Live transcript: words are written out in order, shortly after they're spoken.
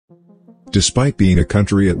Despite being a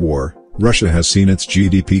country at war, Russia has seen its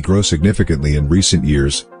GDP grow significantly in recent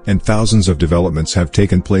years, and thousands of developments have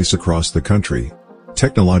taken place across the country.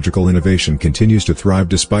 Technological innovation continues to thrive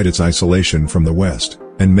despite its isolation from the West,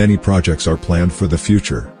 and many projects are planned for the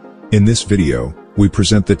future. In this video, we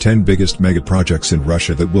present the 10 biggest megaprojects in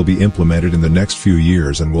Russia that will be implemented in the next few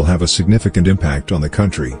years and will have a significant impact on the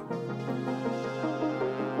country.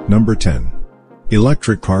 Number 10.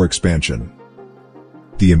 Electric Car Expansion.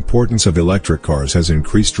 The importance of electric cars has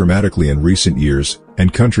increased dramatically in recent years,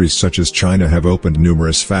 and countries such as China have opened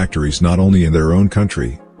numerous factories not only in their own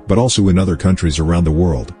country, but also in other countries around the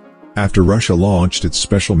world. After Russia launched its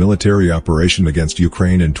special military operation against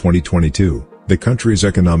Ukraine in 2022, the country's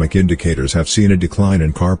economic indicators have seen a decline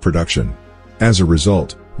in car production. As a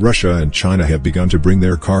result, Russia and China have begun to bring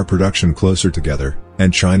their car production closer together,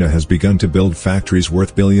 and China has begun to build factories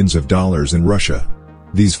worth billions of dollars in Russia.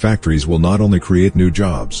 These factories will not only create new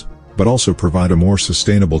jobs, but also provide a more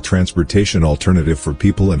sustainable transportation alternative for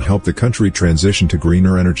people and help the country transition to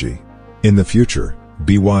greener energy. In the future,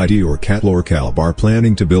 BYD or Catlorcalb are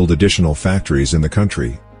planning to build additional factories in the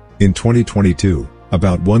country. In 2022,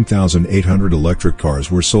 about 1,800 electric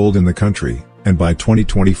cars were sold in the country, and by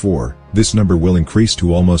 2024, this number will increase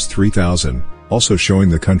to almost 3,000, also showing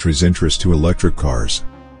the country's interest to electric cars.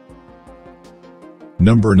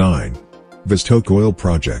 Number 9. Vostok Oil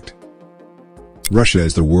Project. Russia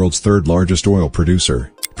is the world's third largest oil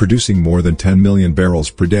producer, producing more than 10 million barrels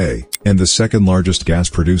per day, and the second largest gas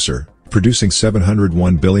producer, producing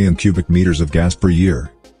 701 billion cubic meters of gas per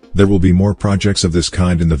year. There will be more projects of this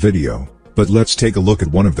kind in the video, but let's take a look at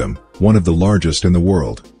one of them, one of the largest in the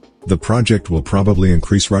world. The project will probably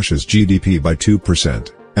increase Russia's GDP by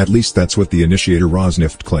 2%, at least that's what the initiator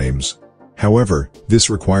Rosneft claims. However, this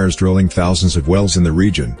requires drilling thousands of wells in the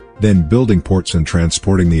region, then building ports and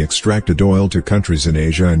transporting the extracted oil to countries in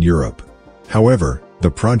Asia and Europe. However, the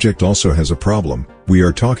project also has a problem. We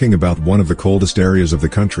are talking about one of the coldest areas of the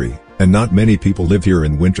country, and not many people live here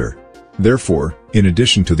in winter. Therefore, in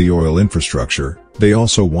addition to the oil infrastructure, they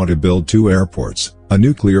also want to build 2 airports, a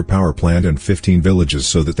nuclear power plant and 15 villages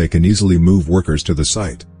so that they can easily move workers to the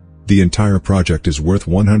site. The entire project is worth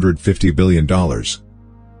 $150 billion.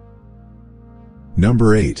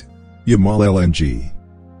 Number 8. Yamal LNG.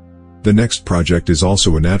 The next project is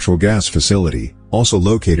also a natural gas facility, also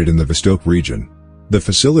located in the Vostok region. The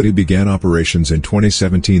facility began operations in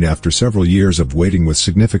 2017 after several years of waiting with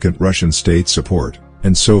significant Russian state support,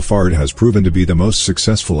 and so far it has proven to be the most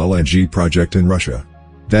successful LNG project in Russia.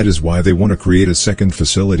 That is why they want to create a second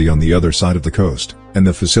facility on the other side of the coast, and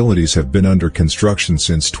the facilities have been under construction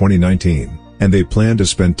since 2019, and they plan to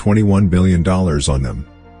spend $21 billion on them.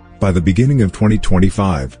 By the beginning of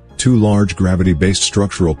 2025, 2 large gravity-based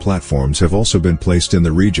structural platforms have also been placed in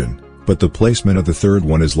the region, but the placement of the third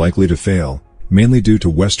one is likely to fail, mainly due to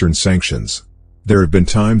Western sanctions. There have been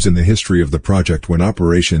times in the history of the project when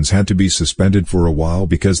operations had to be suspended for a while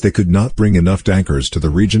because they could not bring enough tankers to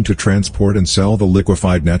the region to transport and sell the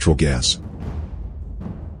liquefied natural gas.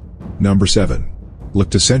 Number 7.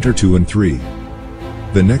 Lakhta Center 2 and 3.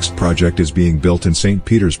 The next project is being built in St.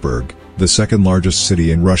 Petersburg, the second largest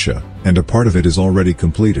city in Russia, and a part of it is already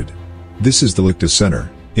completed. This is the Lakhta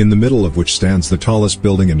Center, in the middle of which stands the tallest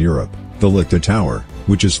building in Europe, the Lakhta Tower,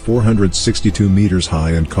 which is 462 meters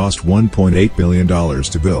high and cost $1.8 billion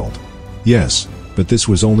to build. Yes, but this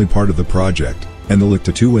was only part of the project, and the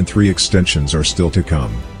Lakhta 2 and 3 extensions are still to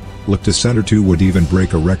come. Lakhta Center 2 would even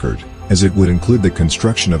break a record, as it would include the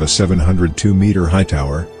construction of a 702-meter high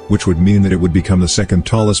tower, which would mean that it would become the second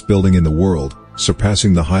tallest building in the world,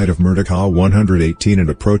 surpassing the height of Murtaqa 118 and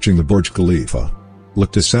approaching the Burj Khalifa.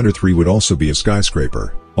 Lakhta Center 3 would also be a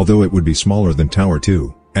skyscraper, although it would be smaller than Tower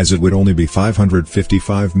 2, as it would only be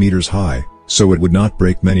 555 meters high, so it would not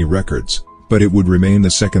break many records, but it would remain the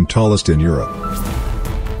second tallest in Europe.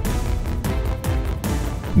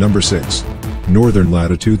 Number 6. Northern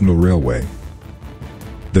Latitudinal Railway.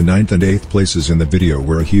 The 9th and 8th places in the video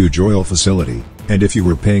were a huge oil facility, and if you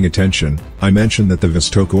were paying attention, I mentioned that the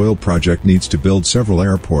Vostok Oil Project needs to build several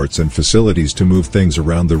airports and facilities to move things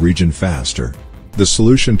around the region faster. The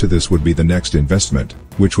solution to this would be the next investment,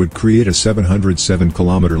 which would create a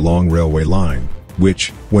 707-kilometer-long railway line, which,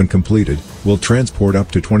 when completed, will transport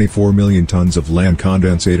up to 24 million tons of land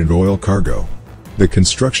condensate and oil cargo. The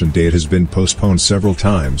construction date has been postponed several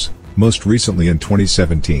times, most recently in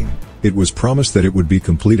 2017. It was promised that it would be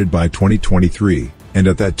completed by 2023, and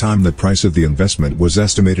at that time the price of the investment was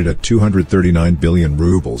estimated at 239 billion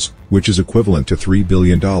rubles, which is equivalent to $3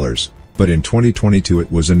 billion. But in 2022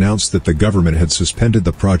 it was announced that the government had suspended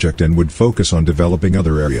the project and would focus on developing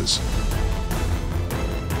other areas.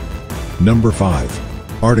 Number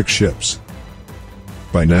 5. Artic Ships.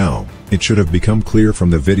 By now, it should have become clear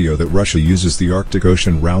from the video that Russia uses the Arctic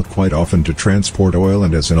Ocean route quite often to transport oil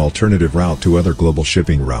and as an alternative route to other global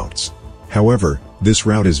shipping routes. However, this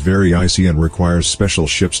route is very icy and requires special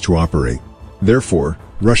ships to operate. Therefore,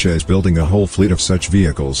 Russia is building a whole fleet of such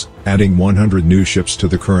vehicles, adding 100 new ships to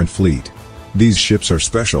the current fleet. These ships are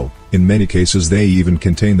special, in many cases they even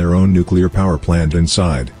contain their own nuclear power plant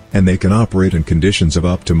inside, and they can operate in conditions of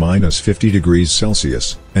up to -50 degrees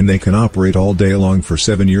Celsius, and they can operate all day long for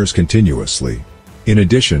 7 years continuously. In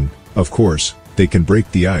addition, of course, they can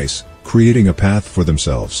break the ice, creating a path for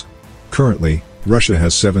themselves. Currently, Russia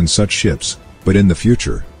has 7 such ships, but in the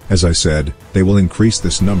future, as I said, they will increase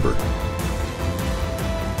this number.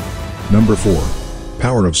 Number 4.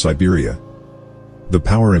 Power of Siberia. The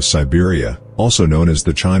Power of Siberia, also known as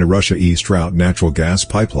the China-Russia East Route natural gas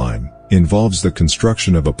pipeline, involves the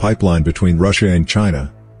construction of a pipeline between Russia and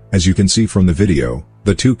China. As you can see from the video,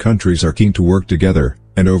 the two countries are keen to work together,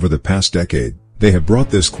 and over the past decade, they have brought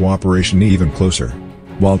this cooperation even closer.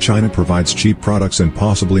 While China provides cheap products and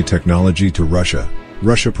possibly technology to Russia,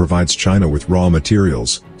 Russia provides China with raw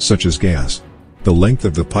materials, such as gas. The length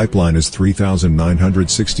of the pipeline is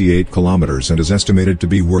 3,968 kilometers and is estimated to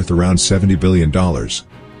be worth around $70 billion.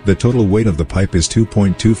 The total weight of the pipe is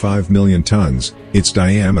 2.25 million tons, its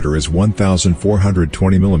diameter is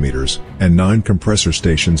 1,420 millimeters, and 9 compressor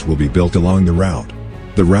stations will be built along the route.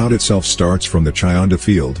 The route itself starts from the Chayanda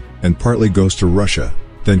field, and partly goes to Russia,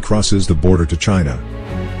 then crosses the border to China.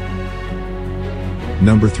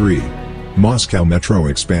 Number 3. Moscow Metro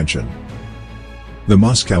Expansion. The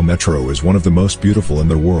Moscow Metro is one of the most beautiful in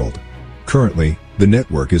the world. Currently, the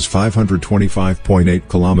network is 525.8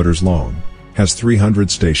 kilometers long, has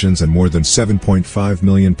 300 stations and more than 7.5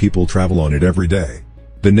 million people travel on it every day.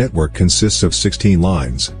 The network consists of 16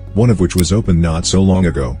 lines, one of which was opened not so long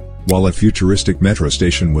ago, while a futuristic metro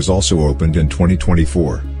station was also opened in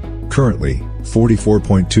 2024. Currently,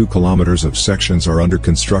 44.2 kilometers of sections are under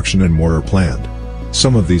construction and more are planned.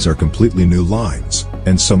 Some of these are completely new lines,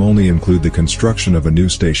 and some only include the construction of a new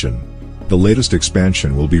station. The latest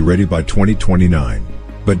expansion will be ready by 2029.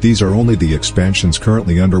 But these are only the expansions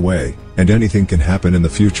currently underway, and anything can happen in the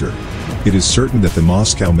future. It is certain that the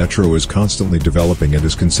Moscow Metro is constantly developing and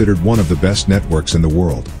is considered one of the best networks in the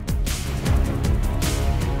world.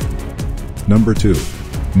 Number 2.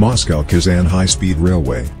 Moscow-Kazan High-Speed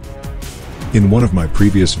Railway. In one of my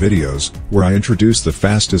previous videos, where I introduced the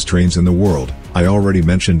fastest trains in the world, I already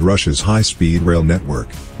mentioned Russia's high-speed rail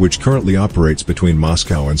network, which currently operates between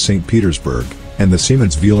Moscow and St. Petersburg, and the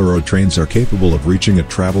Siemens Veloroad trains are capable of reaching a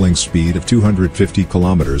traveling speed of 250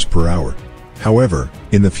 kilometers per hour. However,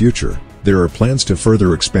 in the future, there are plans to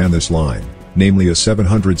further expand this line, namely a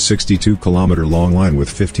 762-kilometer long line with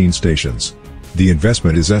 15 stations. The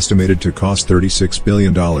investment is estimated to cost $36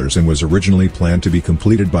 billion and was originally planned to be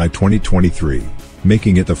completed by 2023,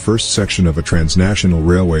 making it the first section of a transnational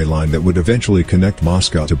railway line that would eventually connect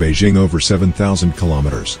Moscow to Beijing over 7,000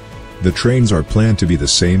 kilometers. The trains are planned to be the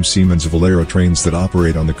same Siemens Veloroad trains that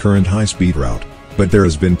operate on the current high-speed route, but there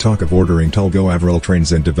has been talk of ordering Tulgo-Avril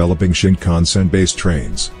trains and developing Shinkansen-based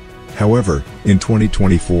trains. However, in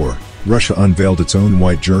 2024, Russia unveiled its own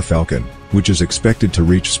white Gerfalcon, which is expected to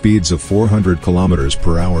reach speeds of 400 kilometers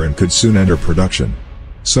per hour and could soon enter production.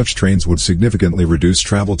 Such trains would significantly reduce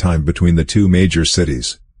travel time between the two major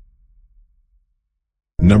cities.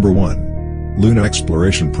 Number 1. Luna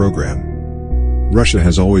Exploration Program. Russia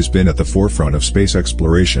has always been at the forefront of space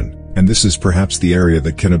exploration, and this is perhaps the area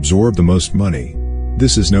that can absorb the most money.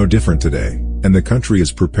 This is no different today, and the country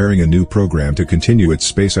is preparing a new program to continue its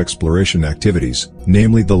space exploration activities,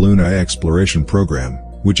 namely the Luna Exploration Program,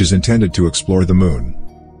 which is intended to explore the moon.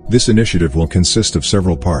 This initiative will consist of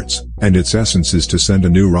several parts, and its essence is to send a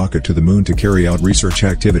new rocket to the moon to carry out research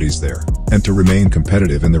activities there, and to remain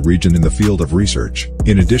competitive in the region in the field of research,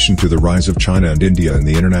 in addition to the rise of China and India in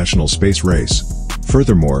the international space race.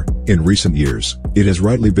 Furthermore, in recent years, it has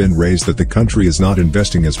rightly been raised that the country is not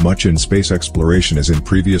investing as much in space exploration as in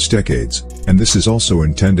previous decades, and this is also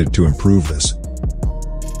intended to improve this.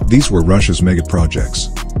 These were Russia's megaprojects.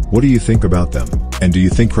 What do you think about them, and do you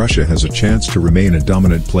think Russia has a chance to remain a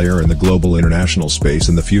dominant player in the global international space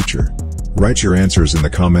in the future? Write your answers in the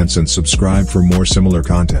comments and subscribe for more similar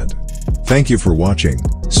content. Thank you for watching,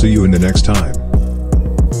 see you in the next time.